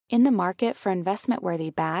In the market for investment-worthy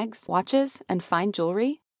bags, watches, and fine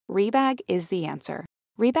jewelry, Rebag is the answer.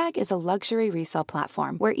 Rebag is a luxury resale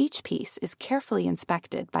platform where each piece is carefully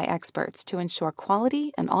inspected by experts to ensure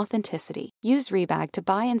quality and authenticity. Use Rebag to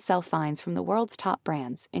buy and sell finds from the world's top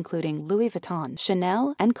brands, including Louis Vuitton,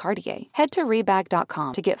 Chanel, and Cartier. Head to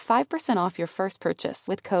Rebag.com to get 5% off your first purchase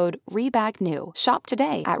with code REBAGNEW. Shop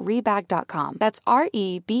today at Rebag.com. That's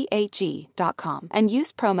REBAG.com. And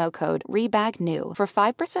use promo code REBAGNEW for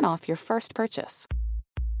 5% off your first purchase.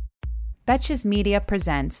 Betches Media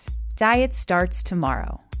presents Diet Starts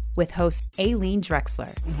Tomorrow with host Aileen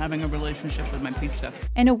Drexler. I'm having a relationship with my pizza.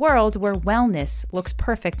 In a world where wellness looks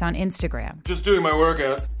perfect on Instagram, just doing my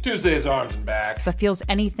workout, Tuesdays arms and back, but feels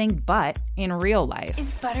anything but in real life.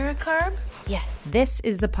 Is butter a carb? Yes. This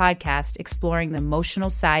is the podcast exploring the emotional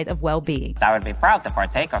side of well-being. I would be proud to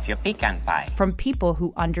partake of your pecan pie. From people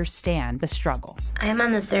who understand the struggle. I am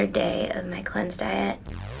on the third day of my cleanse diet.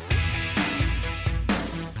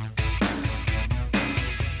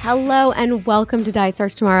 Hello and welcome to Diet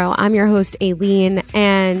Starts Tomorrow. I'm your host, Aileen,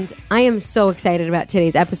 and I am so excited about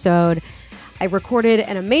today's episode. I recorded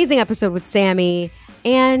an amazing episode with Sammy,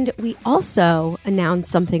 and we also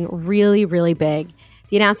announced something really, really big.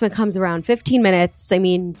 The announcement comes around 15 minutes. I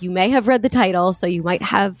mean, you may have read the title, so you might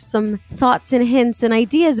have some thoughts and hints and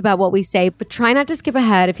ideas about what we say, but try not to skip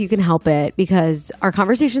ahead if you can help it, because our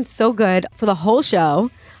conversation's so good for the whole show.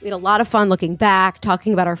 We had a lot of fun looking back,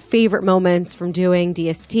 talking about our favorite moments from doing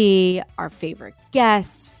DST, our favorite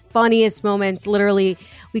guests, funniest moments. Literally,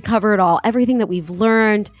 we cover it all, everything that we've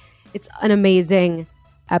learned. It's an amazing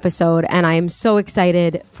episode, and I am so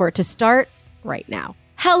excited for it to start right now.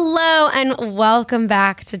 Hello, and welcome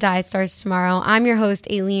back to Diet Starts Tomorrow. I'm your host,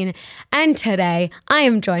 Aileen, and today I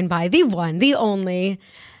am joined by the one, the only,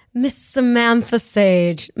 Miss Samantha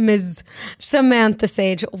Sage. Ms. Samantha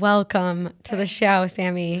Sage, welcome to the show,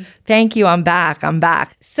 Sammy. Thank you. I'm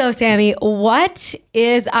back. So, Sammy, what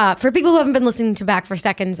is up? For people who haven't been listening to Back for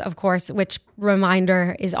Seconds, of course, which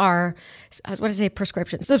reminder is our,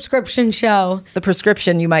 subscription show. The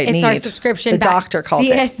prescription you might need. It's our subscription. The doctor called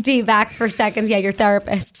DST, Back for Seconds. Yeah, your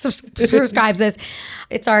therapist prescribes this.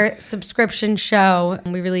 It's our subscription show.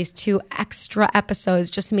 We released 2 extra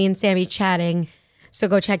episodes, just me and Sammy chatting. So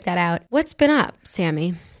go check that out. What's been up,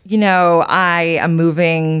 Sammy? You know, I am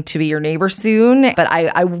moving to be your neighbor soon, but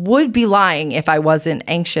I would be lying if I wasn't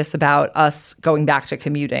anxious about us going back to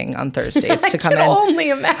commuting on Thursdays to come in. I can only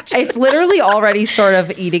imagine. It's literally already sort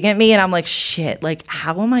of eating at me, and I'm like, shit, like,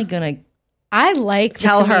 how am I going to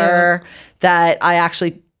tell her that I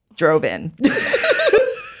actually drove in?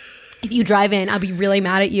 If you drive in, I'll be really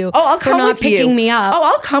mad at you I'll come for not with you. picking me up. Oh,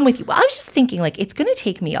 I'll come with you. Well, I was just thinking, like, it's going to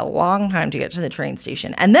take me a long time to get to the train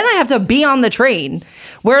station. And then I have to be on the train.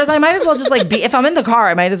 Whereas I might as well just, like, if I'm in the car,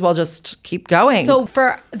 I might as well just keep going. So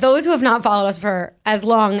for those who have not followed us for as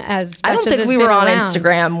long as I don't think we were on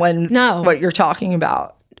Instagram when what you're talking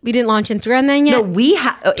about. We didn't launch Instagram then yet? No, we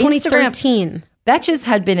had 2013. Betches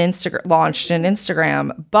had been launched in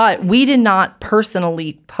Instagram, but we did not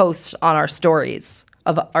personally post on our stories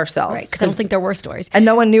of ourselves. Right, because I don't think there were stories. And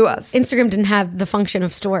no one knew us. Instagram didn't have the function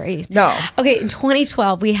of stories. No. Okay, in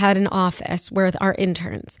 2012, we had an office with our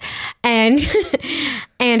interns. And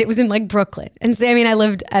it was in like Brooklyn. And Sammy and I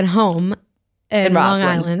lived at home in Long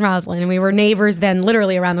Island, Roslyn. And we were neighbors then,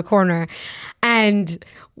 literally around the corner. And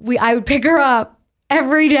I would pick her up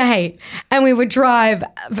every day, and we would drive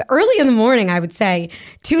early in the morning, I would say,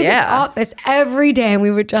 to this office every day, and we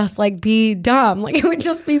would just like be dumb. Like, it would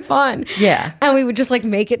just be fun. Yeah. And we would just like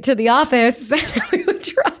make it to the office, and then we would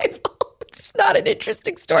drive home. It's not an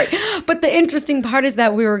interesting story. But the interesting part is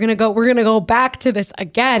that we're gonna go back to this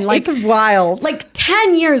again. Like, it's wild. Like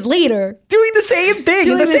 10 years later. Doing the same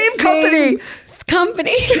thing, the same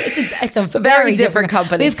company. It's a very different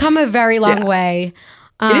company. We've come a very long way.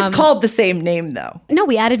 It is called the same name, though. No,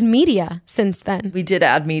 we added media since then. We did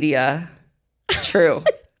add media. True.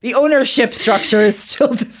 The ownership structure is still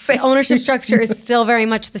the same. The ownership structure is still very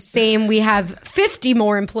much the same. We have 50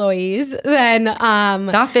 more employees than...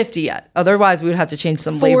 Not 50 yet. Otherwise, we would have to change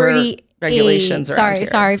some labor regulations around here.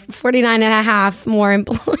 Sorry. 49 and a half more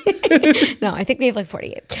employees. No, I think we have like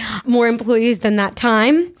 48. More employees than that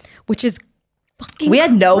time, which is... We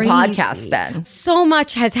had no crazy. podcast then. So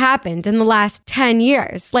much has happened in the last 10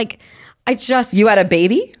 years. Like, You had a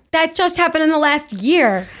baby? That just happened in the last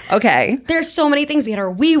year. Okay. There's so many things. We had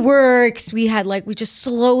our WeWorks. We just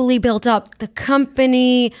slowly built up the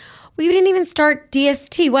company. We didn't even start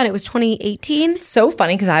DST when? It was 2018? So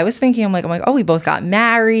funny, because I was thinking, I'm like, oh, we both got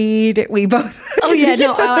married. We both... Oh, yeah,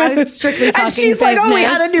 no, I was strictly talking and she's business. like, oh, we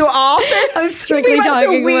had a new office. I was strictly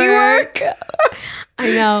talking WeWork.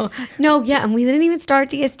 I know. No, yeah, and we didn't even start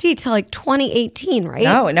DST till like 2018, right?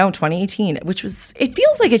 No, 2018, which was, it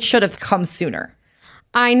feels like it should have come sooner.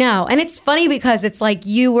 I know. And it's funny because it's like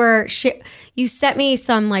you sent me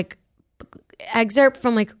some like excerpt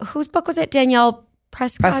from like, whose book was it? Danielle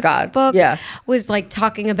Prescott's book? Yeah. Was like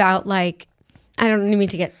talking about like, I don't mean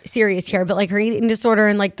to get serious here, but like her eating disorder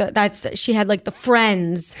and like she had like the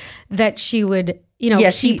friends that she would,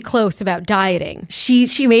 keep close about dieting.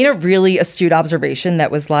 She made a really astute observation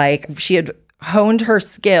that was like, she had honed her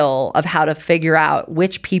skill of how to figure out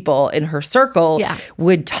which people in her circle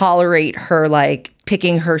would tolerate her like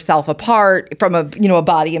picking herself apart from a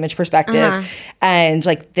body image perspective, and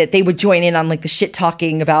like that they would join in on like the shit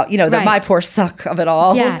talking about the my poor suck of it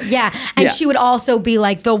all. And she would also be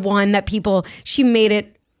like the one that she made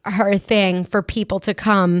it her thing for people to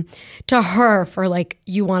come to her for like,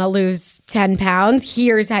 you want to lose 10 pounds,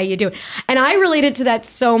 here's how you do it. And I related to that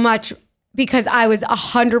so much because I was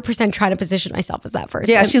 100% trying to position myself as that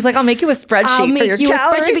person. Yeah, she's like, I'll make you a spreadsheet for your calories.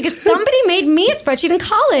 A spreadsheet because somebody made me a spreadsheet in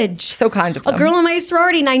college. So kind of them. A girl in my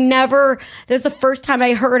sorority, and that was the first time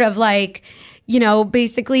I heard of like,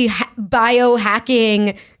 basically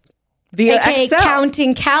biohacking via AKA Excel.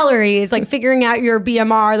 Counting calories, like figuring out your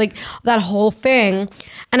BMR, like that whole thing.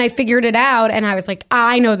 And I figured it out and I was like,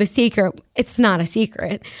 I know the secret. It's not a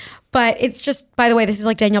secret. But it's just, by the way, this is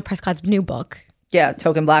like Danielle Prescott's new book. Yeah,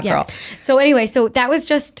 Token Black Girl. So anyway, so that was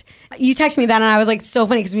just, you texted me that and I was like, so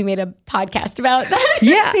funny because we made a podcast about that.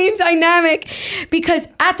 Yeah. Same dynamic. Because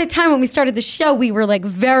at the time when we started the show, we were like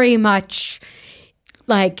very much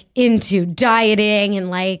like into dieting and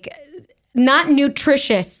like not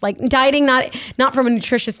nutritious, like dieting, not from a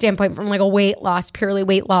nutritious standpoint, from like a purely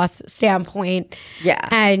weight loss standpoint. Yeah.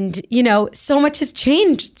 And, so much has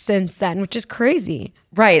changed since then, which is crazy.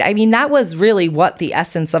 Right. I mean, that was really what the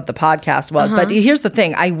essence of the podcast was. But here's the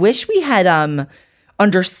thing. I wish we had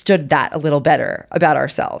understood that a little better about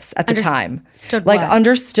ourselves at the time.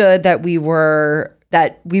 Understood that we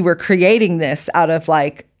were creating this out of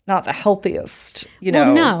like, not the healthiest,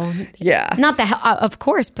 Well, no. Yeah. Not of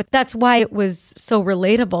course, but that's why it was so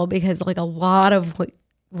relatable because like a lot of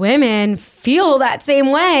women feel that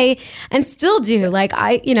same way and still do. Like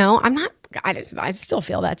I still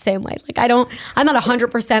feel that same way. Like I'm not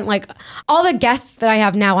 100% like all the guests that I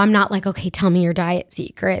have now. I'm not like, okay, tell me your diet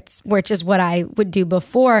secrets, which is what I would do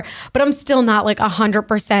before. But I'm still not like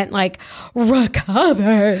 100% like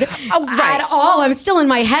recovered at all. I'm still in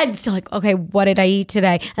my head, still like, okay, what did I eat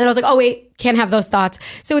today? And then I was like, oh wait, can't have those thoughts.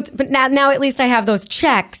 But now at least I have those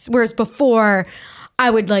checks. Whereas before I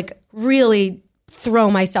would like really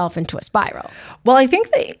throw myself into a spiral. Well, I think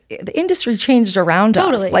the industry changed around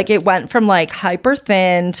us. Like it went from like hyper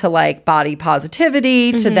thin to like body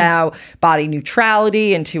positivity to now body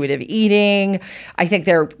neutrality, intuitive eating. I think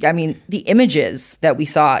the images that we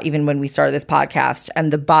saw even when we started this podcast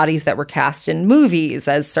and the bodies that were cast in movies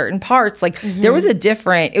as certain parts, like it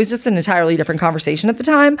was just an entirely different conversation at the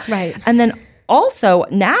time. Right. And then also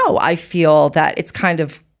now I feel that it's kind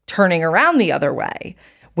of turning around the other way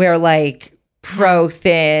where like pro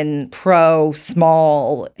thin, pro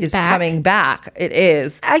small is coming back. It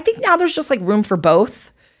is. I think now there's just like room for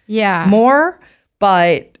both. Yeah. More,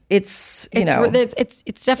 but it's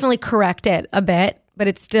definitely corrected a bit, but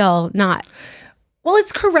it's still not. Well,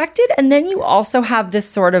 it's corrected. And then you also have this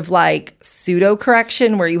sort of like pseudo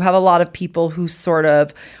correction where you have a lot of people who sort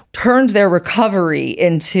of turned their recovery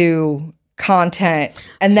into content.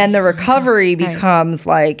 And then the recovery becomes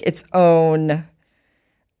like its own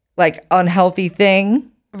like unhealthy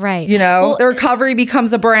thing. Right. The recovery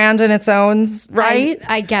becomes a brand in its own right.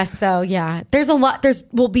 I guess so. Yeah. There's a lot.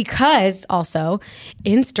 Because also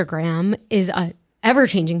Instagram is a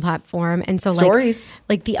ever-changing platform. And so stories.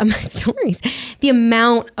 Like the stories,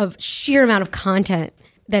 the sheer amount of content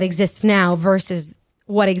that exists now versus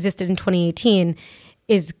what existed in 2018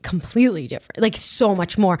 is completely different, like so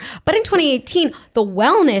much more. But in 2018, the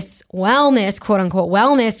wellness, quote unquote,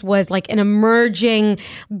 wellness was like an emerging.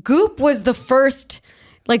 Goop was the first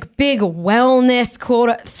like big wellness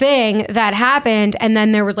quote thing that happened. And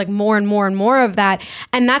then there was like more and more and more of that.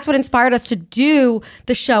 And that's what inspired us to do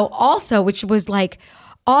the show also, which was like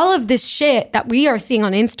all of this shit that we are seeing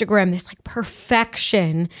on Instagram, this like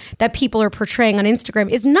perfection that people are portraying on Instagram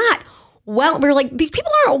is not well. We're like, these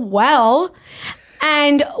people aren't well.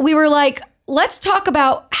 And we were like, let's talk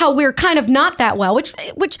about how we're kind of not that well,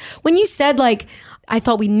 which when you said like, I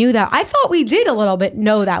thought we knew that. I thought we did a little bit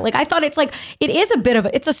know that. Like, I thought it's like, it is a bit of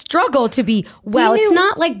it's a struggle to be well. It's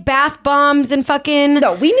not like bath bombs and fucking.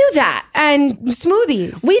 No, we knew that. And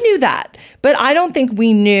smoothies. We knew that. But I don't think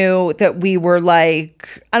we knew that we were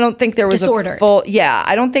like, I don't think there was disordered.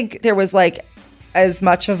 I don't think there was like as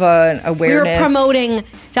much of an awareness. We were promoting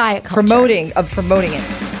diet culture. Promoting it.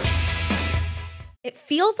 It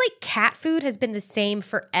feels like cat food has been the same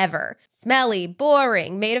forever. Smelly,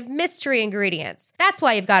 boring, made of mystery ingredients. That's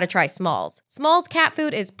why you've got to try Smalls. Smalls cat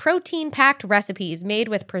food is protein-packed recipes made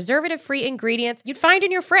with preservative-free ingredients you'd find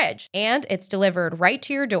in your fridge. And it's delivered right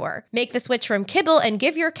to your door. Make the switch from kibble and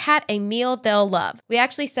give your cat a meal they'll love. We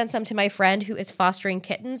actually sent some to my friend who is fostering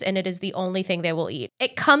kittens, and it is the only thing they will eat.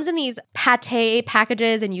 It comes in these pate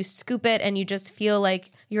packages, and you scoop it, and you just feel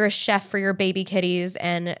like you're a chef for your baby kitties,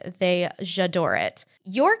 and they j'adore it.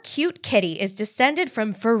 Your cute kitty is descended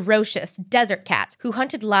from ferocious desert cats who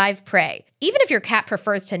hunted live prey. Even if your cat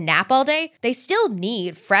prefers to nap all day, they still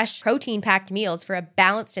need fresh, protein-packed meals for a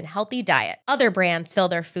balanced and healthy diet. Other brands fill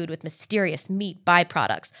their food with mysterious meat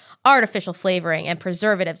byproducts, artificial flavoring, and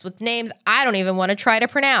preservatives with names I don't even want to try to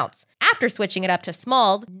pronounce. After switching it up to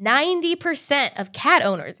Smalls, 90% of cat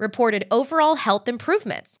owners reported overall health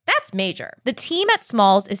improvements. That's major. The team at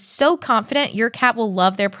Smalls is so confident your cat will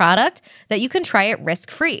love their product that you can try it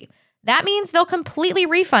risk-free. That means they'll completely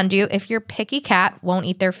refund you if your picky cat won't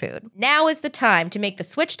eat their food. Now is the time to make the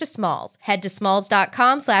switch to Smalls. Head to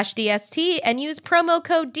smalls.com/DST and use promo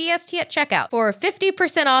code DST at checkout for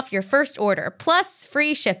 50% off your first order, plus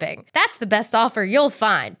free shipping. That's the best offer you'll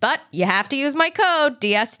find, but you have to use my code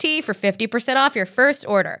DST for 50% off your first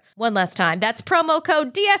order. One last time, that's promo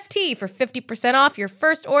code DST for 50% off your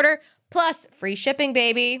first order, plus free shipping,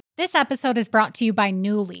 baby. This episode is brought to you by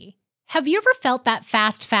Nuuly. Have you ever felt that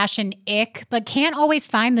fast fashion ick, but can't always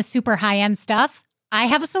find the super high-end stuff? I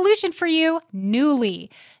have a solution for you, Nuuly.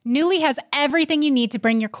 Nuuly has everything you need to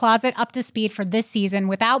bring your closet up to speed for this season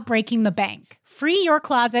without breaking the bank. Free your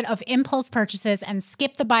closet of impulse purchases and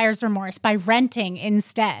skip the buyer's remorse by renting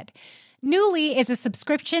instead. Nuuly is a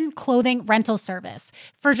subscription clothing rental service.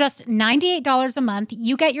 For just $98 a month,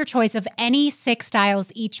 you get your choice of any 6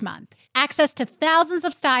 styles each month. Access to thousands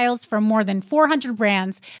of styles from more than 400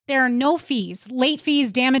 brands. There are no fees, late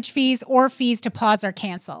fees, damage fees, or fees to pause or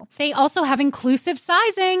cancel. They also have inclusive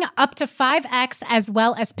sizing, up to 5X, as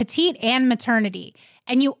well as petite and maternity.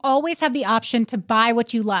 And you always have the option to buy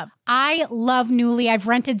what you love. I love Nuuly. I've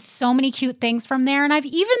rented so many cute things from there, and I've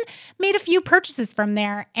even made a few purchases from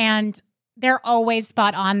there, and they're always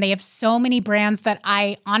spot on. They have so many brands that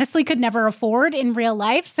I honestly could never afford in real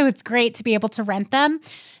life, so it's great to be able to rent them.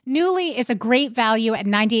 Nuuly is a great value at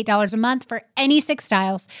 $98 a month for any 6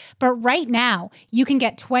 styles, but right now, you can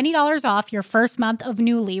get $20 off your first month of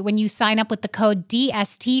Nuuly when you sign up with the code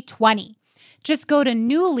DST20. Just go to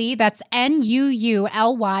Nuuly, that's NUULY.com,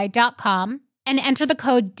 and enter the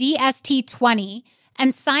code DST20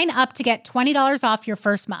 and sign up to get $20 off your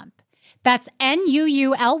first month. That's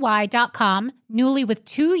NUULY.com, Nuuly with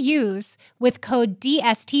 2 U's, with code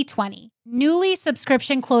DST20. Nuuly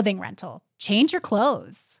subscription clothing rental. Change your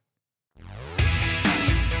clothes.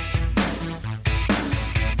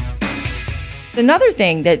 Another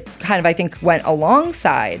thing that kind of, I think, went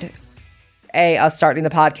alongside us starting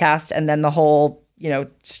the podcast and then the whole,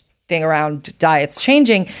 thing around diets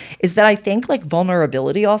changing is that I think like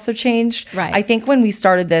vulnerability also changed. Right. I think when we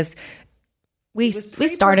started this, we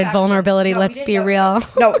started vulnerability. Let's be real.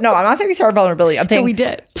 No, I'm not saying we started vulnerability. I'm saying we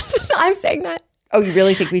did. I'm saying that. Oh, you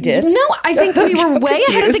really think we did? No, I think we were way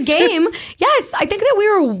ahead of the game. Yes, I think that we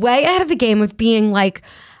were way ahead of the game with being like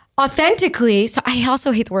authentically. So I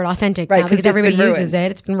also hate the word authentic now because everybody uses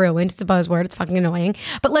it. It's been ruined. It's a buzzword. It's fucking annoying.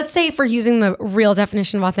 But let's say if we're using the real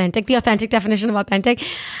definition of authentic, the authentic definition of authentic,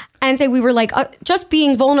 and say we were like just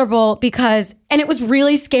being vulnerable and it was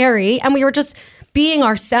really scary, and we were just being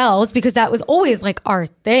ourselves because that was always like our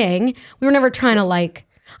thing. We were never trying to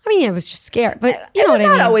it was just scary, but you know what I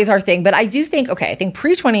mean? It's not always our thing, but I do think, I think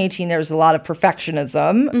pre-2018, there was a lot of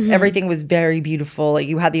perfectionism. Mm-hmm. Everything was very beautiful. Like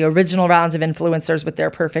you had the original rounds of influencers with their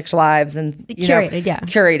perfect lives and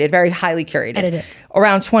curated, very highly curated. Edited.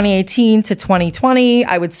 Around 2018 to 2020,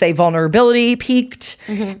 I would say vulnerability peaked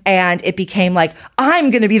and it became like,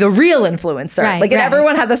 I'm going to be the real influencer. And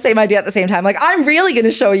everyone had the same idea at the same time. Like, I'm really going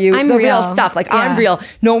to show you the real stuff. Like, I'm real.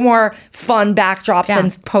 No more fun backdrops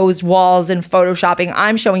and posed walls and photoshopping.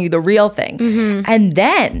 I'm showing you the real thing. Mm-hmm. And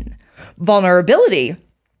then vulnerability,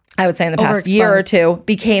 I would say in the past year or two,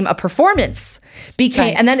 became a performance.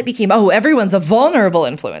 And then it became, everyone's a vulnerable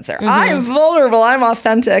influencer. Mm-hmm. I'm vulnerable. I'm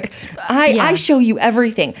authentic. I show you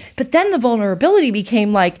everything. But then the vulnerability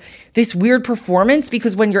became like this weird performance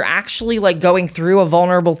because when you're actually like going through a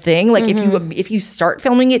vulnerable thing, like if you start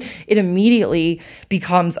filming it, it immediately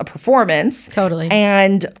becomes a performance. Totally.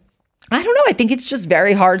 And I don't know. I think it's just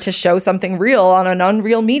very hard to show something real on an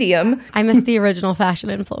unreal medium. I miss the original fashion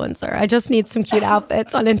influencer. I just need some cute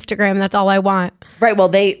outfits on Instagram. That's all I want. Right. Well,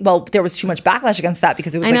 there was too much backlash against that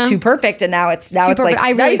because it was like too perfect, and now it's like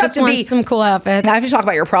I really just want some cool outfits. Now I have to talk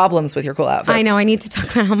about your problems with your cool outfits. I know. I need to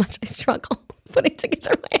talk about how much I struggle putting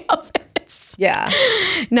together my outfits. Yeah.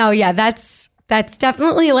 No. Yeah. That's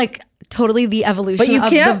definitely like totally the evolution of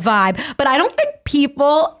the vibe. But I don't think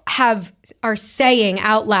people are saying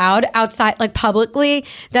out loud outside, like publicly,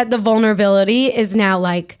 that the vulnerability is now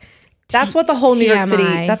like that's what the whole New York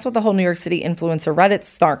TMI. City influencer Reddit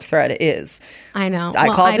snark thread is. I know. I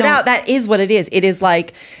called it out. That is what it is. It is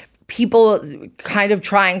like people kind of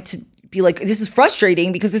trying to be like, this is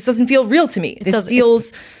frustrating because this doesn't feel real to me. This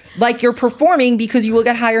feels like you're performing because you will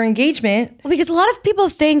get higher engagement. Well, because a lot of people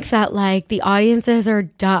think that like the audiences are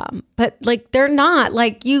dumb, but like they're not.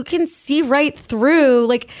 Like you can see right through,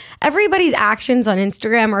 like everybody's actions on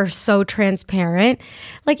Instagram are so transparent.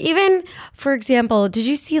 Like even, for example, did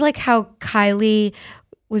you see like how Kylie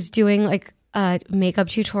was doing like a makeup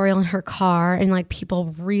tutorial in her car and like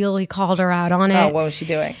people really called her out on it? Oh, what was she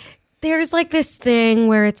doing? There's like this thing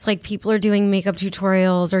where it's like people are doing makeup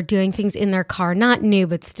tutorials or doing things in their car, not new,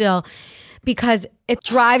 but still, because it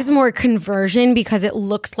drives more conversion because it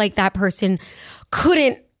looks like that person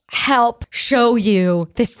couldn't help show you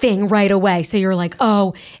this thing right away. So you're like,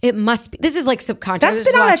 oh, it must be. This is like subconscious.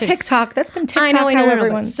 That's been on a TikTok. That's been TikTok. I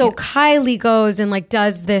know. So Kylie goes and like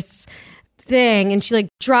does this thing and she like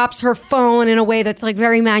drops her phone in a way that's like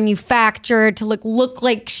very manufactured to look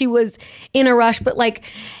like she was in a rush, but like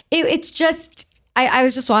it's just I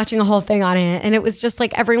was just watching a whole thing on it and it was just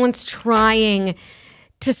like everyone's trying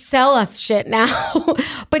to sell us shit now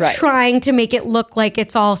but trying to make it look like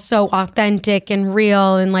it's all so authentic and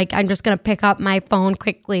real and like I'm just gonna pick up my phone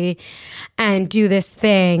quickly and do this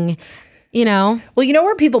thing. You know? Well, you know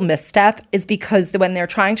where people misstep is because when they're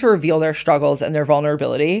trying to reveal their struggles and their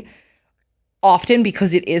vulnerability, often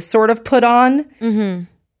because it is sort of put on,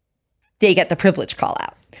 they get the privilege call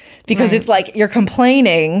out. Because it's like you're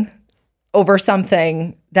complaining over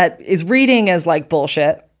something that is reading as like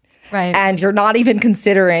bullshit. Right. And you're not even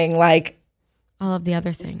considering like all of the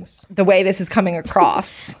other things. The way this is coming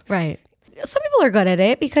across. Right. Some people are good at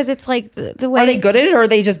it because it's like the way. Are they good at it or are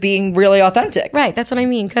they just being really authentic? Right. That's what I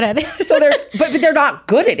mean. Good at it. So but they're not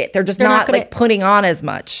good at it. They're just not like putting on as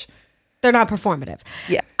much. They're not performative.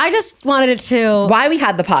 Yeah. I just wanted to. Why we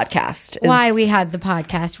had the podcast.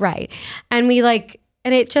 Right. And we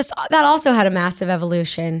and it just, that also had a massive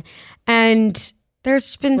evolution. And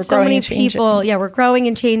there's been so many people. Yeah, we're growing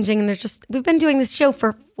and changing. And we've been doing this show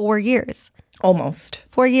for 4 years. Almost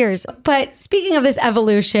 4 years. But speaking of this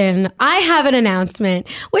evolution, I have an announcement,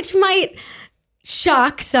 which might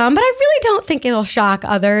shock some, but I really don't think it'll shock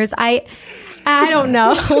others. I don't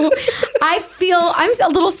know. I'm a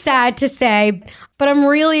little sad to say, but I'm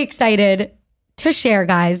really excited to share,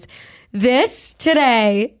 guys. This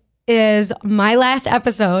today is my last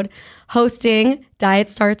episode hosting Diet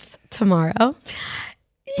Starts Tomorrow.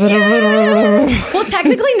 Yeah. Well,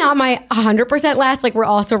 technically not my 100% last. Like we're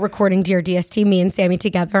also recording Dear DST, me and Sammy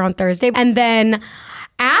together on Thursday. And then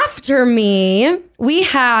after me, we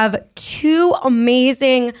have 2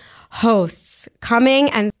 amazing hosts coming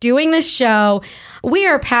and doing this show. We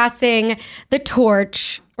are passing the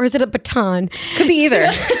torch, or is it a baton? Could be either.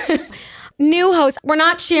 New hosts. We're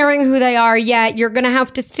not sharing who they are yet. You're going to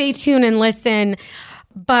have to stay tuned and listen.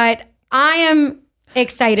 But I am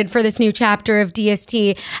excited for this new chapter of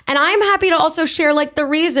DST. And I'm happy to also share the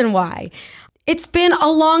reason why. It's been a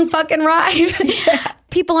long fucking ride. Yeah.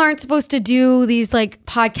 People aren't supposed to do these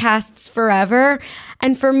podcasts forever.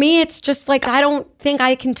 And for me, it's just I don't think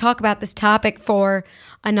I can talk about this topic for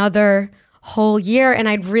another whole year. And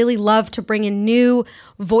I'd really love to bring in new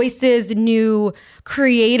voices, new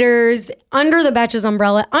creators under the Betches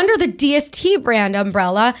umbrella, under the DST brand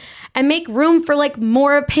umbrella, and make room for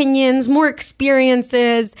more opinions, more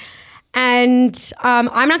experiences. And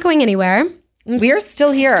I'm not going anywhere. We are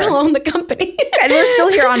still here. Still own the company. And we're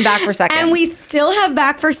still here on Back for Seconds. And we still have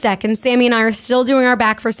Back for Seconds. Sammy and I are still doing our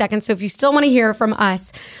Back for Seconds. So if you still want to hear from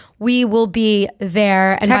us, we will be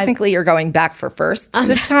there. And technically, you're going back for firsts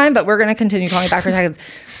this time, but we're going to continue calling Back for Seconds.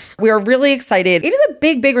 We are really excited. It is a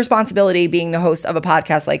big, big responsibility being the host of a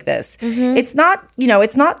podcast like this. Mm-hmm. It's not,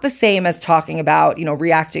 it's not the same as talking about,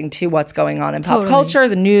 reacting to what's going on in pop culture,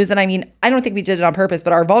 the news. And I don't think we did it on purpose,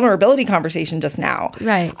 but our vulnerability conversation just now,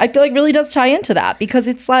 right? I feel really does tie into that because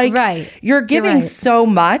it's you're giving so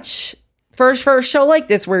much for a show like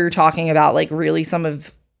this where you're talking about really some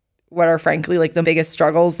of what are frankly the biggest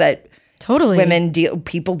struggles that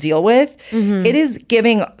people deal with. It is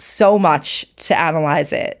giving so much to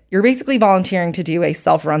analyze it. You're basically volunteering to do a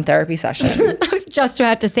self-run therapy session. I was just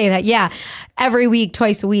about to say that. Yeah. Every week,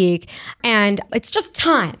 twice a week. And it's just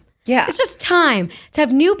time. Yeah. It's just time to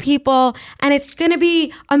have new people, and it's going to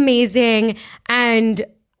be amazing, and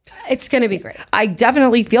it's going to be great. I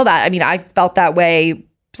definitely feel that. I mean, I felt that way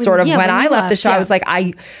when I left the show. I was like,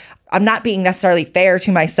 I'm not being necessarily fair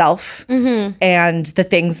to myself and the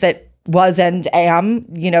things that was and am,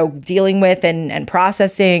 dealing with and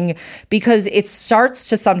processing, because it starts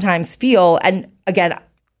to sometimes feel, and again,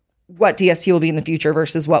 what DST will be in the future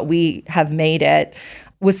versus what we have made it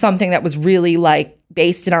was something that was really like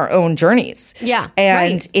based in our own journeys. Yeah.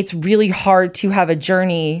 And it's really hard to have a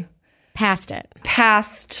journey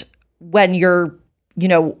past when you're,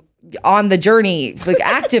 on the journey, like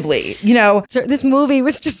actively, So this movie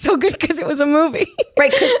was just so good because it was a movie.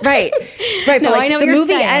 Right. But No, I know the what you're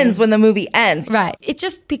movie saying. ends when the movie ends. Right. It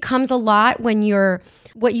just becomes a lot when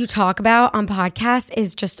what you talk about on podcasts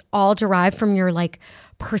is just all derived from your like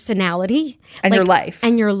personality. And your life.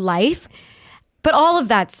 And your life. But all of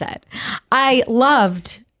that said, I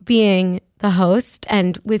loved being the host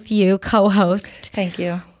and with you, co-host. Thank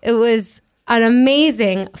you. It was an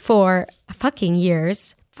amazing 4 fucking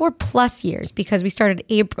years. 4+ years, because we started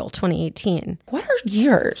April 2018. What are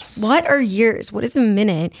years? What is a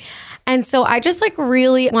minute? And so I just like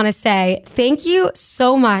really want to say thank you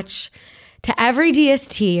so much to every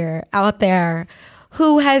DSTer out there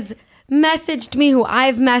who has messaged me, who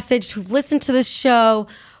I've messaged, who've listened to this show,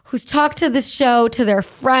 who's talked to this show to their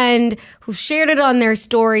friend, who shared it on their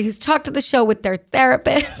story, who's talked to the show with their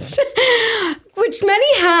therapist, which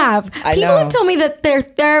many have. People have told me that their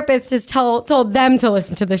therapist has told them to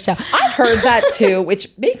listen to the show. I've heard that too, which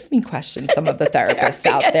makes me question some of the therapists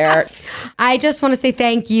out there. I just want to say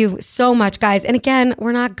thank you so much, guys. And again,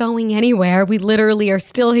 we're not going anywhere. We literally are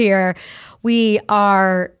still here. We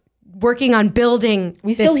are working on building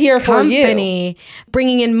this still here company,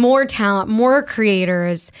 bringing in more talent, more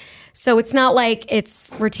creators. So it's not like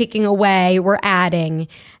we're taking away, we're adding.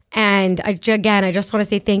 And I just want to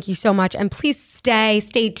say thank you so much. And please stay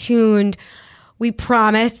tuned. We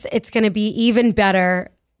promise it's going to be even better.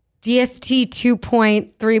 DST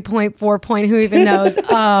 2.3.4. Who even knows?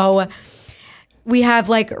 We have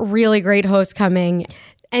like really great hosts coming.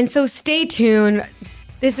 And so stay tuned.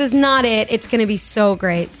 This is not it. It's going to be so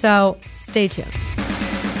great. So stay tuned.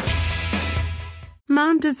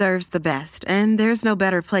 Mom deserves the best, and there's no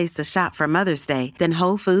better place to shop for Mother's Day than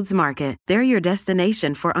Whole Foods Market. They're your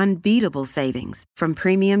destination for unbeatable savings, from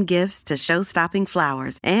premium gifts to show-stopping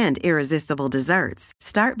flowers and irresistible desserts.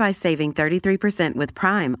 Start by saving 33% with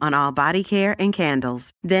Prime on all body care and candles.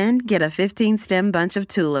 Then get a 15-stem bunch of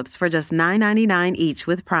tulips for just $9.99 each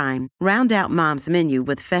with Prime. Round out Mom's menu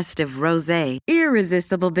with festive rosé,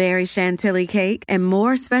 irresistible berry chantilly cake, and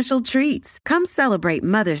more special treats. Come celebrate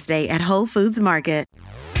Mother's Day at Whole Foods Market.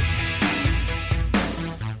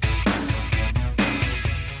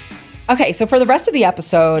 Okay, so for the rest of the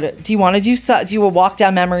episode, do you want to do a walk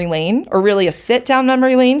down memory lane, or really a sit down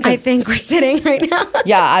memory lane? I think we're sitting right now.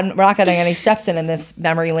 Yeah, we're not getting any steps in this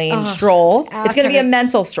memory lane stroll. It's going to be a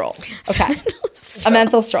mental stroll. Okay, a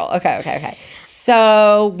mental stroll. Okay.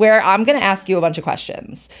 So I'm going to ask you a bunch of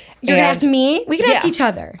questions. You're going to ask me? We can ask each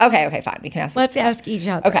other. Okay, fine. We can ask. Let's ask each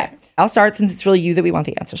other. Okay, I'll start since it's really you that we want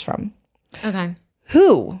the answers from. Okay.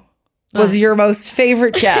 Who was your most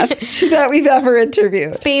favorite guest that we've ever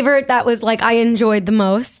interviewed? Favorite that was like I enjoyed the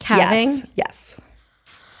most having? Yes.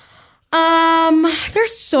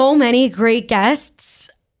 There's so many great guests,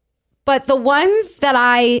 but the ones that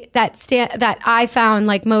I found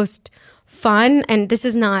like most fun, and this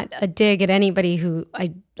is not a dig at anybody who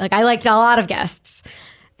I liked a lot of guests.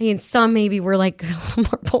 I mean, some maybe were like a little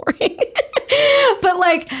more boring. But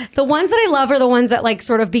like the ones that I love are the ones that like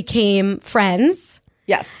sort of became friends.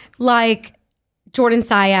 Yes. Like Jordan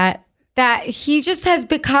Syatt, that he just has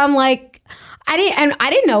become like, I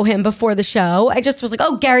didn't know him before the show. I just was like,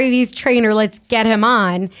 oh, Gary Vee's trainer, let's get him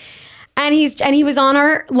on. And he was on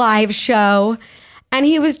our live show, and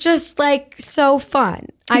he was just like so fun.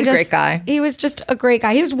 He's a great guy. He was just a great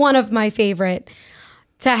guy. He was one of my favorite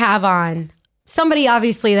to have on. Somebody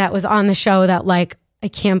obviously that was on the show that like, I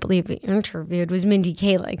can't believe we interviewed was Mindy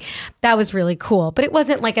Kaling. That was really cool. But it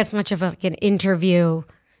wasn't like as much of like an interview.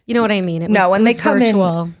 You know what I mean? It was come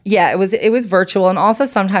virtual. Yeah, it was virtual. And also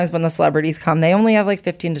sometimes when the celebrities come, they only have like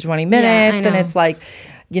 15 to 20 minutes. And it's like,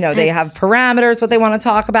 they have parameters, what they want to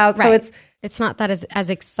talk about. Right. So it's not that as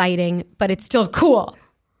exciting, but it's still cool.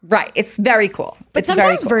 Right. It's very cool. But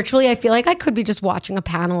sometimes virtually, I feel like I could be just watching a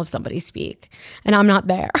panel of somebody speak and I'm not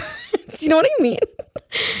there. Do you know what I mean?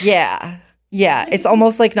 Yeah. Yeah. It's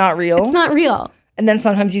almost like not real. It's not real. And then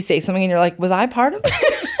sometimes you say something and you're like, was I part of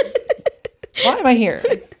it? Why am I here?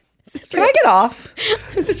 Can I get off?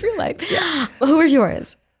 Is this real life? Yeah. Well, who are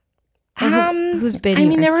yours? Who's been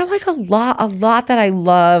yours? There were like a lot that I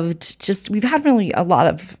loved. Just we've had really a lot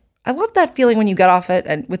of. I love that feeling when you get off it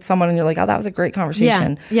and with someone and you're like, oh, that was a great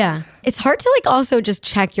conversation. Yeah. It's hard to like also just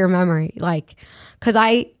check your memory, like, because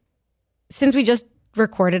since we just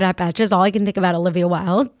recorded at Betches, all I can think about Olivia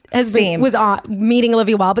Wilde was on meeting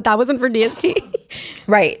Olivia Wilde, but that wasn't for DST.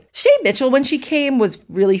 Right. Shay Mitchell when she came was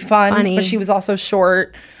really funny, but she was also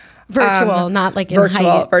short. Virtual, not like in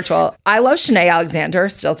height. Virtual. I love Shanae Alexander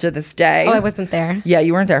still to this day. Oh, I wasn't there. Yeah,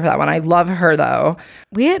 you weren't there for that one. I love her though.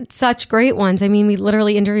 We had such great ones. I mean, we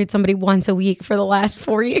literally interviewed somebody once a week for the last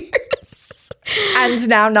 4 years. And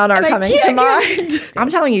now none are coming to mind. I'm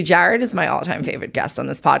telling you, Jared is my all-time favorite guest on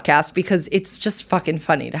this podcast because it's just fucking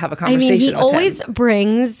funny to have a conversation with him. He always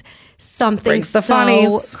brings something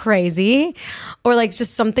so crazy or like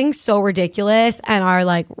just something so ridiculous, and our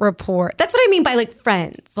like rapport. That's what I mean by like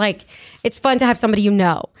friends. Like it's fun to have somebody you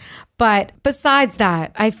know. But besides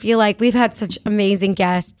that, I feel like we've had such amazing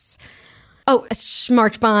guests. Oh,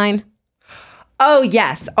 Marchbine. Oh,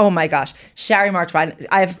 yes. Oh, my gosh. Sherry Marchbine.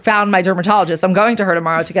 I've found my dermatologist. I'm going to her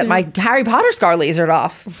tomorrow to get my Harry Potter scar lasered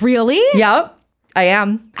off. Really? Yep. I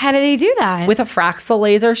am. How do they do that? With a Fraxel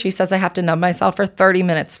laser. She says I have to numb myself for 30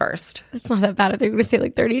 minutes first. It's not that bad if they're going to say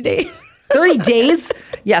like 30 days. 30 days?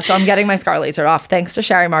 Yeah, so I'm getting my scar lasered off thanks to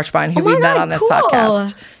Sherry Marchbine, who we met on this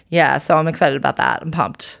podcast. Yeah, so I'm excited about that. I'm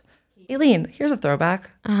pumped. Aileen, here's a throwback.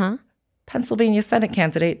 Uh-huh. Pennsylvania Senate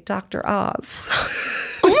candidate, Dr. Oz.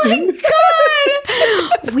 Oh my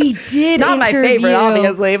God. We did Not my favorite,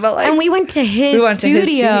 obviously, but like. And we went to his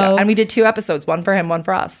studio. And we did 2 episodes, one for him, one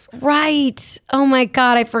for us. Right. Oh my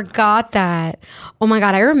God, I forgot that. Oh my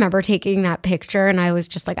God, I remember taking that picture and I was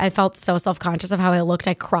just like, I felt so self-conscious of how I looked.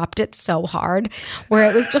 I cropped it so hard where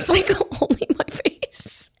it was just like only my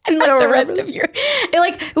face. And like the rest of your,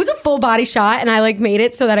 it was a full body shot, and I like made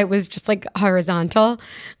it so that it was just like horizontal.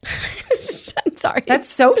 I'm sorry. That's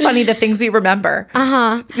so funny. The things we remember.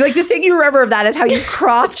 Like the thing you remember of that is how you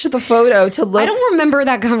cropped the photo to look. I don't remember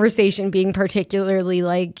that conversation being particularly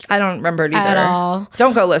like. I don't remember it either. At all.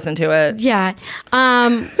 Don't go listen to it. Yeah.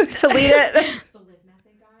 Delete it.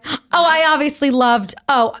 Oh, I obviously loved.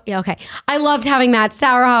 Oh, yeah, okay. I loved having Matt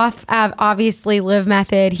Sauerhoff. Obviously, Live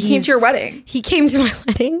Method. He came to your wedding. He came to my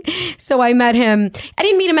wedding. So I met him. I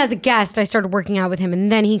didn't meet him as a guest. I started working out with him,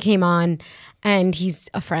 and then he came on, and he's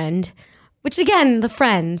a friend. Which again, the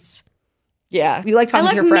friends. Yeah, you like talking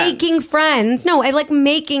to your friends. I like making friends. No, I like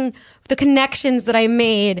making the connections that I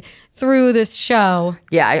made through this show.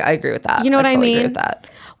 Yeah, I agree with that. You know what I mean? Agree with that.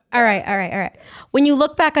 All right. When you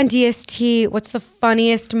look back on DST, what's the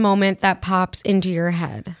funniest moment that pops into your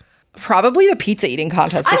head? Probably the pizza eating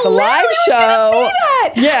contest at the live show. I was going to say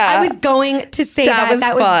that. Yeah. I was going to say that.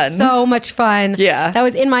 That was so much fun. Yeah. That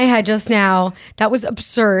was in my head just now. That was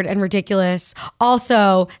absurd and ridiculous.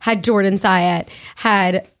 Also had Jordan Syatt,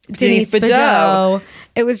 had Denise Bidot.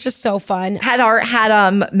 It was just so fun. Had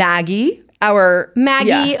Maggie.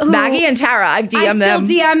 Maggie and Tara. I've DM'd them. I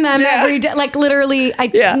still DM them every day. Like literally,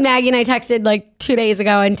 Maggie and I texted like 2 days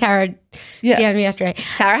ago, and Tara DM'd me yesterday.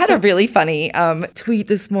 Tara had a really funny tweet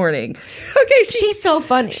this morning. Okay, she's so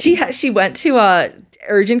funny. She went to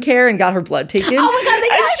urgent care and got her blood taken. Oh my God!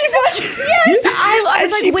 Yes, I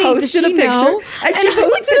was like, wait, does she know? And she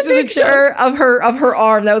posted a picture of her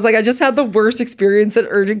arm that was like, I just had the worst experience at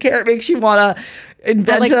urgent care. It makes you want to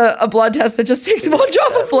invent a blood test that just takes 1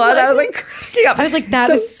 drop of blood. I was like cracking up. I was like,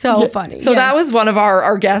 that is so funny. So that was one of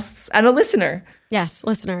our guests and a listener. Yes,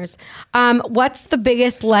 listeners. What's the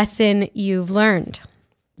biggest lesson you've learned?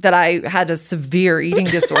 That I had a severe eating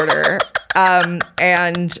disorder.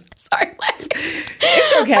 And sorry,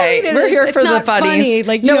 it's okay. We're here for the funnies.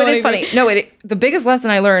 Like, no, it is funny. No, the biggest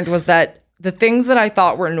lesson I learned was that the things that I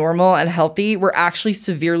thought were normal and healthy were actually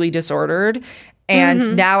severely disordered.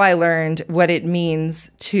 And now I learned what it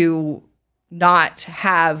means to not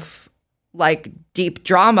have like deep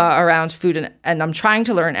drama around food. And I'm trying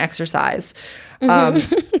to learn exercise.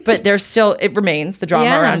 But there's still, it remains the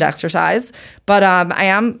drama around exercise. But I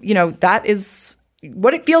am, that is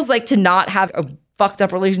what it feels like to not have a fucked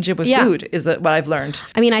up relationship with food is what I've learned.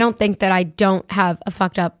 I mean, I don't think that I don't have a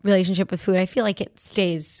fucked up relationship with food. I feel like it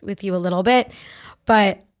stays with you a little bit.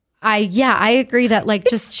 But I agree that like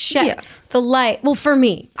the light. Well, for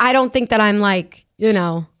me, I don't think that I'm like,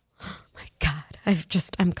 oh my God,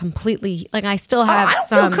 I'm completely, like, I still have I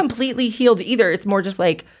don't feel completely healed either. It's more just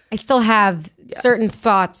like, I still have certain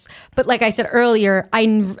thoughts, but like I said earlier,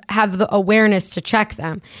 I have the awareness to check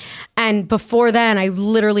them. And before then, I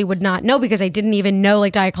literally would not know, because I didn't even know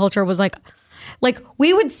like diet culture was like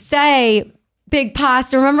we would say big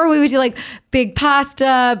pasta. Remember, we would do like big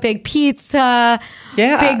pasta, big pizza,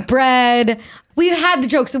 big bread. We had the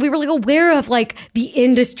jokes, so we were like aware of like the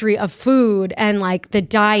industry of food and like the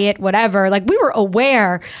diet, whatever. Like we were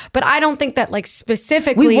aware, but I don't think that like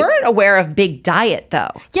specifically. We weren't aware of big diet though.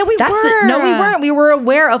 Yeah, we were. No, we weren't. We were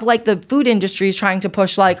aware of like the food industry is trying to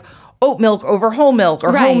push like oat milk over whole milk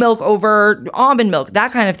or whole milk over almond milk,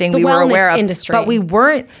 that kind of thing. We were aware of industry. But we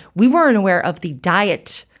weren't aware of the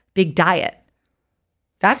diet, big diet.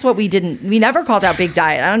 That's what we never called out big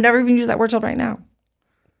diet. I don't never even use that word till right now.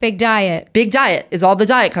 Big diet. Big diet is all the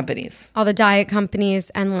diet companies. All the diet companies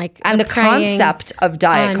and like the concept of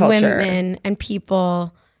diet culture. Women and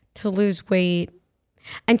people to lose weight.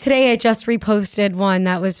 And today I just reposted one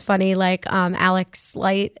that was funny, like Alex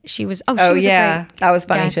Light. She was a great that was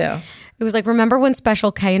funny guest. too. It was like, remember when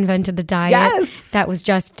Special K invented the diet? Yes. That was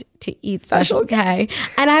just to eat Special K.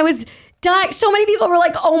 And I was dying. So many people were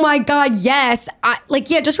like, oh my God, yes.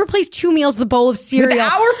 Just replace 2 meals with a bowl of cereal. With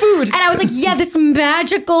our food. And I was like, yeah, this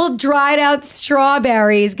magical dried out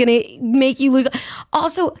strawberry is going to make you lose.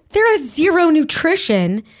 Also, there is zero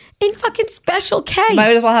nutrition in fucking Special K. You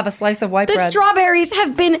might as well have a slice of white bread. The strawberries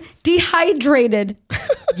have been dehydrated.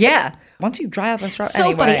 Yeah. Once you dry out the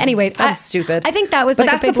strawberry. So funny. Anyway, that's stupid. I think that was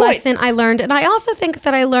like a big lesson I learned. And I also think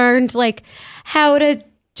that I learned like how to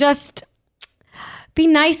just be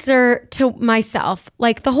nicer to myself,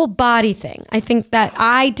 like the whole body thing. I think that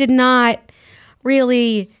I did not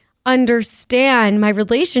really understand my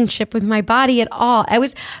relationship with my body at all. I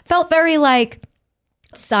felt very like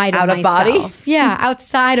outside of myself. Body? Yeah,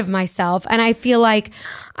 outside of myself. And I feel like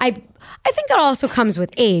I think that also comes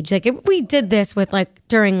with age. Like we did this with like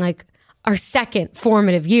during like our second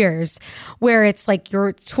formative years, where it's like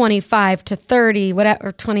you're 25 to 30,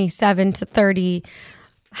 whatever, 27 to 30.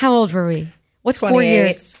 How old were we? What's 4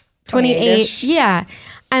 years? 28. Yeah.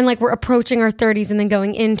 And like we're approaching our 30s and then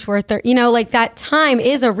going into our 30s. You know, like that time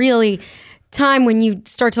is a really time when you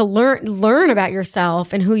start to learn about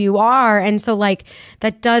yourself and who you are. And so like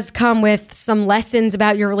that does come with some lessons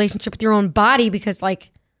about your relationship with your own body, because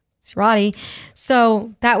like it's your body.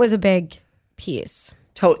 So that was a big piece.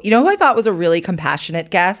 You know who I thought was a really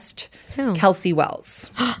compassionate guest? Who? Kelsey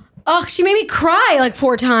Wells. Oh, she made me cry like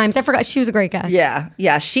 4 times. I forgot. She was a great guest. Yeah.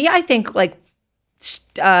 Yeah. She, I think, like,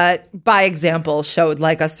 by example, showed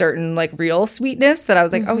like a certain like real sweetness that I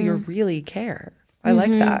was like, oh, you really care. I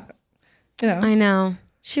like that. You know. I know.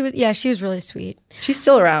 She was really sweet. She's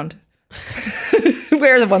still around.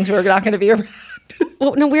 We're the ones who are not going to be around.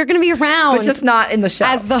 Well, no, we're going to be around. But just not in the show.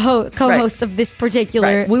 As the co-host of this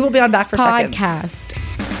particular We will be on Back for podcast. Seconds.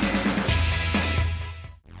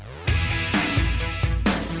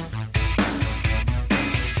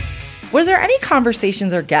 Was there any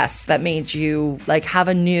conversations or guests that made you like have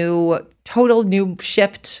a total new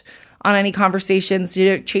shift on any conversations? Did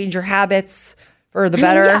it change your habits for the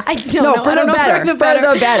better? Yeah, For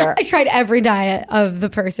the better. I tried every diet of the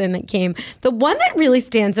person that came. The one that really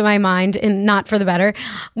stands in my mind, and not for the better,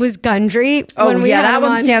 was Gundry. Oh yeah, that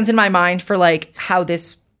one stands in my mind for like how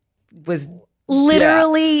this was.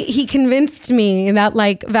 Literally, he convinced me that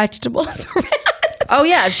like vegetables were bad. Oh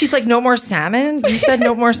yeah, she's like, no more salmon. You said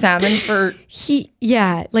no more salmon for he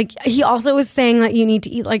also was saying that you need to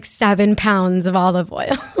eat like 7 pounds of olive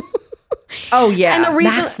oil. Oh yeah, and the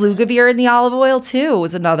reason Max Lugavere in the olive oil too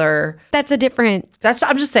was another. That's a different.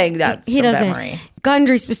 I'm just saying that he doesn't. Memory.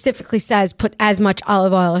 Gundry specifically says put as much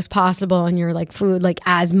olive oil as possible in your like food, like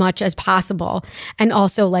as much as possible, and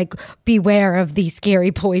also like beware of the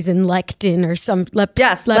scary poison lectin or some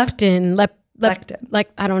leptin.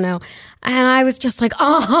 Like, I don't know. And I was just like,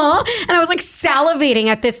 and I was like salivating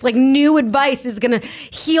at this, like new advice is going to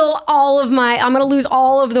heal I'm going to lose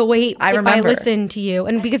all of the weight if I listen to you.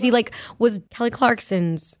 And because he like was Kelly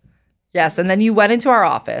Clarkson's. Yes. And then you went into our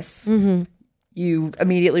office. Mm-hmm. You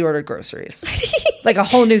immediately ordered groceries. Like a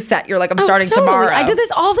whole new set. You're like, I'm starting tomorrow. I did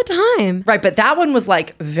this all the time. Right. But that one was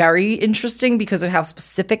like very interesting because of how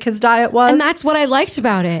specific his diet was. And that's what I liked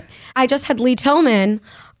about it. I just had Lee Tillman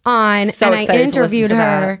on, so and I interviewed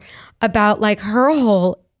her about like her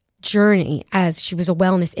whole journey as she was a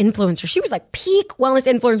wellness influencer. She was like peak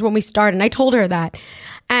wellness influencer when we started, and I told her that.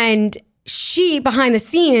 And she behind the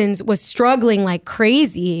scenes was struggling like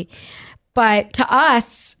crazy, but to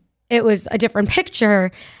us it was a different picture.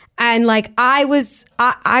 And like I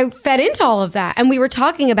fed into all of that, and we were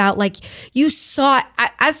talking about like you saw,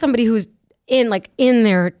 as somebody who's in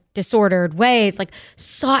their disordered ways, like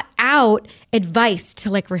sought out advice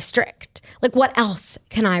to like restrict. Like, what else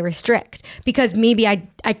can I restrict? Because maybe I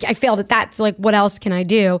failed at that. So like, what else can I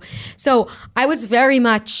do? So I was very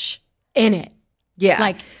much in it. Yeah.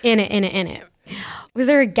 Like in it. Was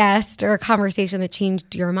there a guest or a conversation that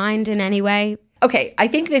changed your mind in any way? Okay, I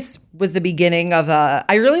think this was the beginning of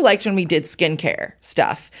I really liked when we did skincare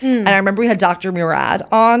stuff. And I remember we had Dr. Murad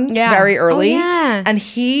on very early. Oh, yeah. And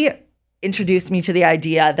he introduced me to the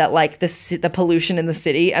idea that like the pollution in the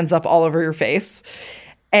city ends up all over your face.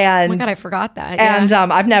 And oh my God, I forgot that. And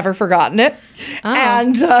I've never forgotten it.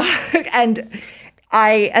 Oh. And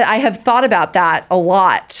I have thought about that a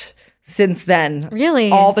lot since then. Really?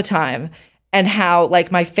 All the time. And how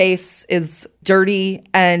like my face is dirty,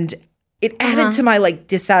 and it added to my like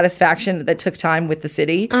dissatisfaction that took time with the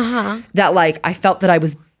city. That like I felt that I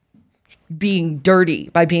was being dirty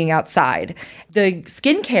by being outside. The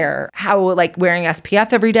skincare, how like wearing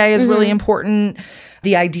SPF every day is really important.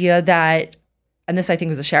 The idea that, and this I think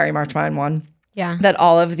was a Sherry Marchmine one. Yeah. That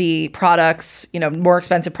all of the products, more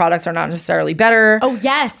expensive products are not necessarily better. Oh,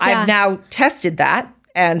 yes. Yeah. I've now tested that,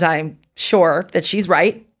 and I'm sure that she's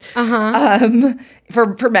right.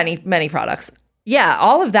 For many, many products. Yeah,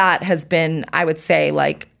 all of that has been, I would say,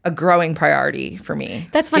 like a growing priority for me.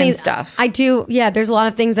 That's Skin funny. Stuff. I do. Yeah, there's a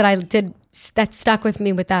lot of things that I did that stuck with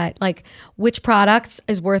me with that. Like, which products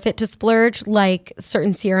is worth it to splurge? Like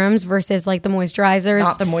certain serums versus like the moisturizers.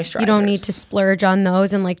 Not the moisturizers. You don't need to splurge on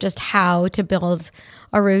those, and like just how to build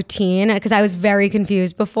a routine. Because I was very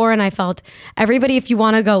confused before, and I felt everybody, if you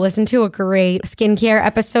want to go listen to a great skincare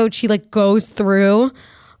episode, she like goes through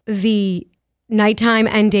the nighttime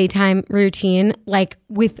and daytime routine, like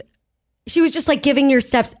she was just like giving your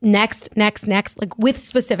steps next, like with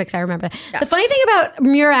specifics. I remember that. Yes. The funny thing about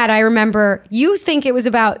Murad, I remember you think it was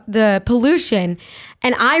about the pollution,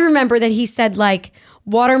 and I remember that he said like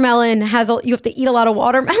watermelon you have to eat a lot of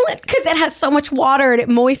watermelon because it has so much water and it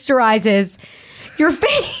moisturizes your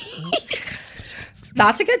face.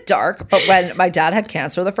 Not to get dark, but when my dad had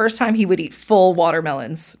cancer the first time, he would eat full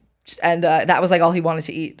watermelons. And that was like all he wanted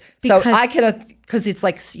to eat. Because it's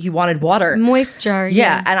like he wanted water. Moisture.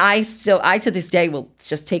 Yeah. And I to this day will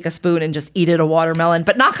just take a spoon and just eat it a watermelon.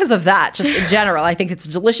 But not because of that, just in general. I think it's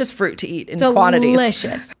a delicious fruit to eat in quantities.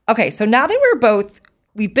 Delicious. Okay, so now that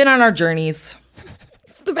we've been on our journeys.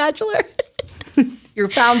 It's The Bachelor. Your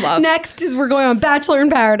found love. Next is we're going on Bachelor in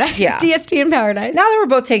Paradise. Yeah. DST in Paradise. Now that we're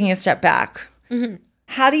both taking a step back.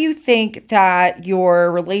 How do you think that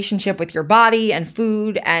your relationship with your body and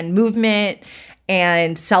food and movement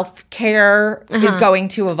and self-care is going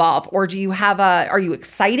to evolve? Or do you are you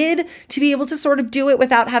excited to be able to sort of do it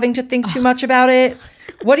without having to think too much about it?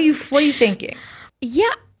 What are you thinking?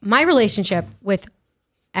 Yeah, my relationship with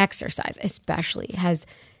exercise especially has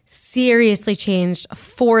seriously changed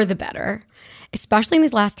for the better. Especially in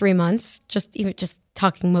these last 3 months, just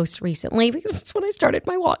talking most recently, because it's when I started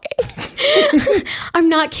my walking. I'm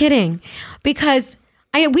not kidding, because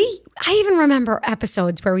I even remember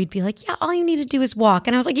episodes where we'd be like, yeah, all you need to do is walk.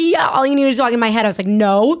 And I was like, yeah, all you need to do is walk. In my head, I was like,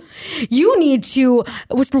 no, you need to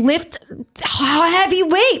lift heavy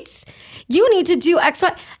weights. You need to do X,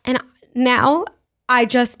 Y. And now I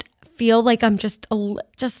just feel like I'm just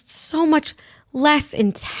so much less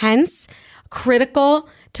intense, critical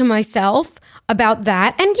to myself about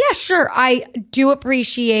that. And yeah, sure, I do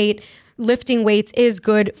appreciate lifting weights is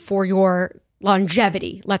good for your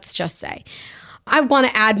longevity, let's just say. I want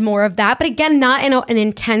to add more of that, but again, not in an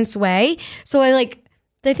intense way. So I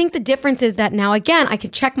think the difference is that now, again, I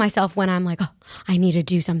can check myself when I'm like, oh, I need to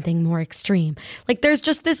do something more extreme. Like there's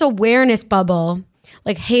just this awareness bubble,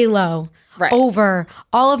 like halo, over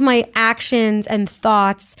all of my actions and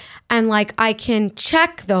thoughts. And like I can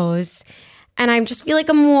check those, and I just feel like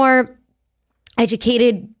a more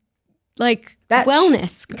educated, like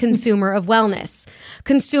wellness consumer of wellness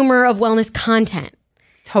content.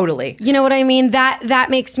 Totally. You know what I mean? That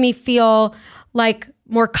makes me feel like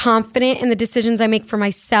more confident in the decisions I make for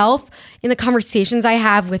myself, in the conversations I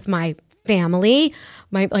have with my family,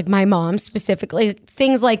 my mom specifically,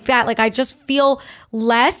 things like that. Like I just feel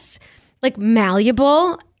less like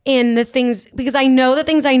malleable in the things, because I know the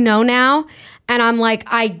things I know now, and I'm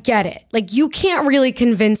like, I get it. Like you can't really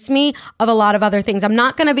convince me of a lot of other things. I'm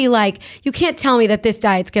not going to be like, you can't tell me that this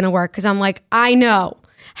diet's going to work, because I'm like, I know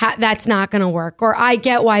that's not going to work, or I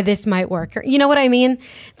get why this might work. Or, you know what I mean?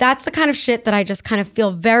 That's the kind of shit that I just kind of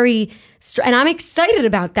feel very, and I'm excited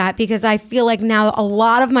about that, because I feel like now a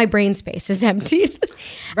lot of my brain space is emptied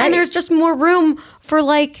and there's just more room for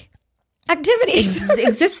like activities.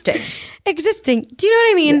 Existing. Do you know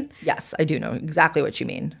what I mean? Yes, I do know exactly what you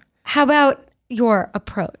mean. How about your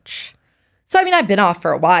approach? So, I mean, I've been off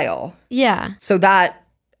for a while. Yeah. So that...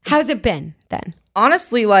 How's it been then?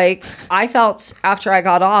 Honestly, like, I felt after I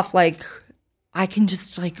got off, like, I can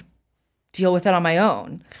just, like, deal with it on my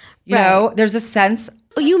own. You know? There's a sense...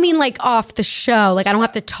 You mean like off the show? Like, I don't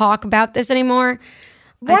have to talk about this anymore?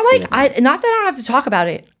 More like, not that I don't have to talk about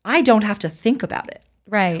it. I don't have to think about it.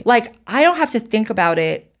 Right. Like, I don't have to think about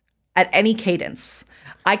it at any cadence.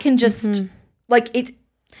 I can just, like, it's...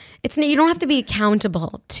 You don't have to be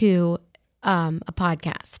accountable to a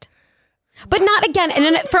podcast. But not again,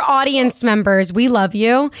 and for audience members, we love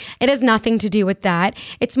you. It has nothing to do with that.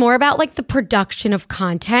 It's more about like the production of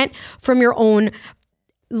content from your own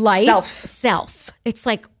life. Self. It's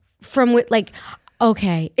like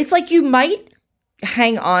okay. It's like you might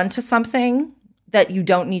hang on to something that you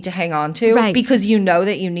don't need to hang on to because you know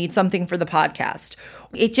that you need something for the podcast.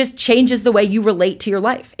 It just changes the way you relate to your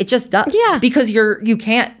life. It just does. Yeah. Because you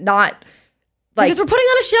can't not like... Because we're putting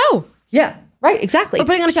on a show. Yeah. Right, exactly. We're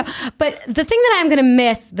putting on a show. But the thing that I'm going to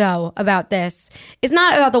miss, though, about this is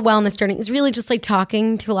not about the wellness journey. It's really just like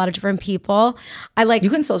talking to a lot of different people. You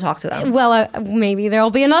can still talk to them. Well, maybe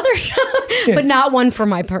there'll be another show, but not one for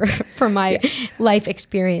my life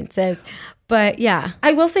experiences. But yeah.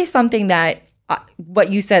 I will say something that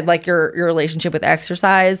what you said, like your relationship with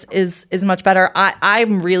exercise is much better.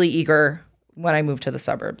 I'm really eager when I move to the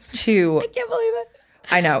suburbs I can't believe it.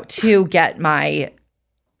 I know, to get my...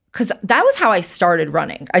 Because that was how I started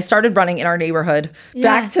running. I started running in our neighborhood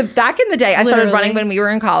back in the day. I started running when we were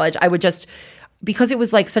in college. I would just, because it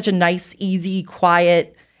was like such a nice, easy,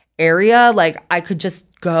 quiet area, like I could just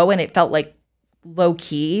go and it felt like low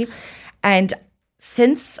key. And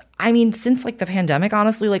since like the pandemic,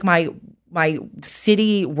 honestly, like my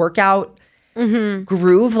city workout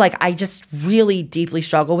groove, like I just really deeply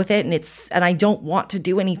struggle with it. And I don't want to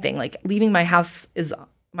do anything. Like leaving my house is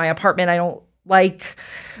my apartment. I don't like,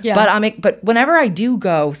 but whenever I do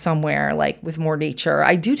go somewhere like with more nature,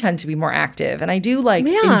 I do tend to be more active and I do like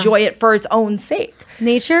enjoy it for its own sake.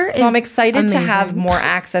 Nature So I'm excited to have more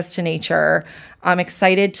access to nature. I'm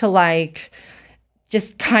excited to like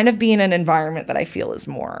just kind of be in an environment that I feel is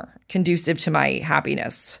more conducive to my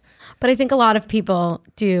happiness. But I think a lot of people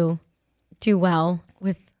do well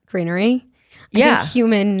with greenery. I think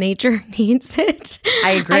human nature needs it.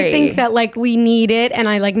 I agree. I think that like we need it. And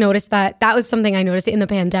I like noticed that was something I noticed in the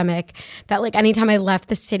pandemic, that like anytime I left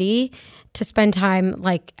the city to spend time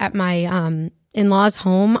like at my in-laws'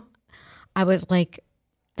 home, I was like,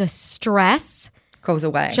 the stress goes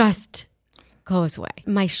away. Just goes away.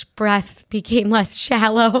 My breath became less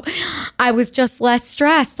shallow. I was just less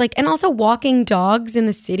stressed. Like, and also walking dogs in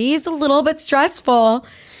the city is a little bit stressful.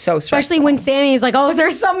 So stressful. Especially when Sammy is like, oh, is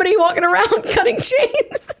there somebody walking around cutting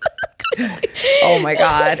chains? Oh my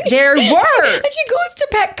God. There were. And she goes to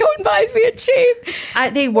Petco and buys me a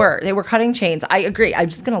chain. They were cutting chains. I agree. I'm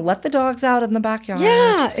just going to let the dogs out in the backyard.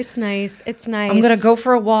 Yeah, it's nice. It's nice. I'm going to go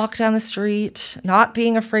for a walk down the street, not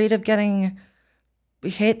being afraid of getting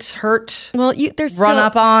hurt. Well,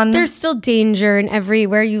 there's still danger in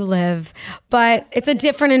everywhere you live, but it's a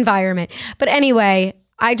different environment. But anyway,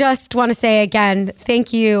 I just want to say again,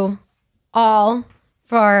 thank you all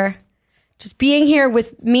for just being here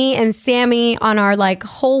with me and Sammy on our like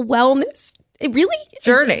whole wellness. It really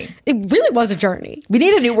was a journey. We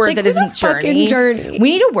need a new word like, that isn't journey.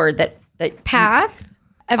 We need a word that path,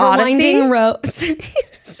 ever winding road. This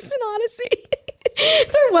is an odyssey.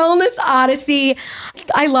 It's our wellness odyssey.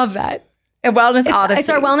 I love that. Odyssey. It's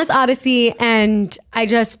our wellness odyssey. And I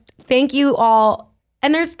just thank you all.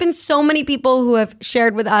 And there's been so many people who have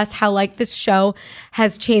shared with us how like this show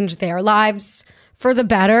has changed their lives for the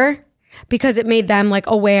better, because it made them like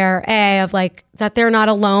aware of like that they're not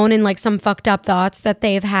alone in like some fucked up thoughts that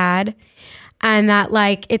they've had. And that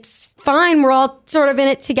like, it's fine. We're all sort of in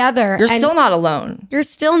it together. You're still not alone. You're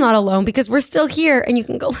still not alone because we're still here and you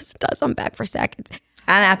can go listen to us on Back for Seconds.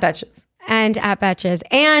 And at Betches.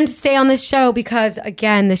 And stay on this show because,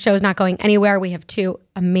 again, this show is not going anywhere. We have 2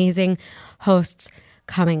 amazing hosts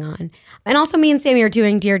coming on. And also me and Sammy are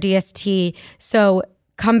doing Dear DST. So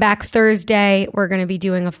come back Thursday. We're going to be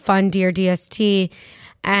doing a fun Dear DST.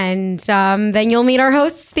 And then you'll meet our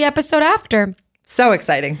hosts the episode after. So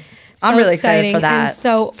exciting. I'm really excited for that. And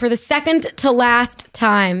so for the second to last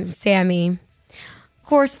time, Sammy, of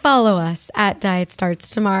course, follow us at Diet Starts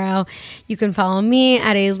Tomorrow. You can follow me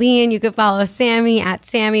at Aileen. You can follow Sammy at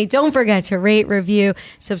Sammy. Don't forget to rate, review,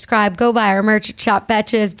 subscribe. Go buy our merch at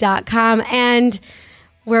shopbetches.com. And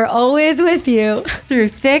we're always with you. Through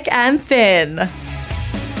thick and thin.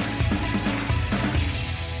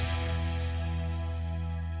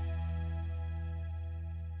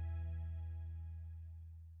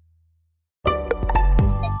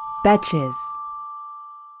 Betches.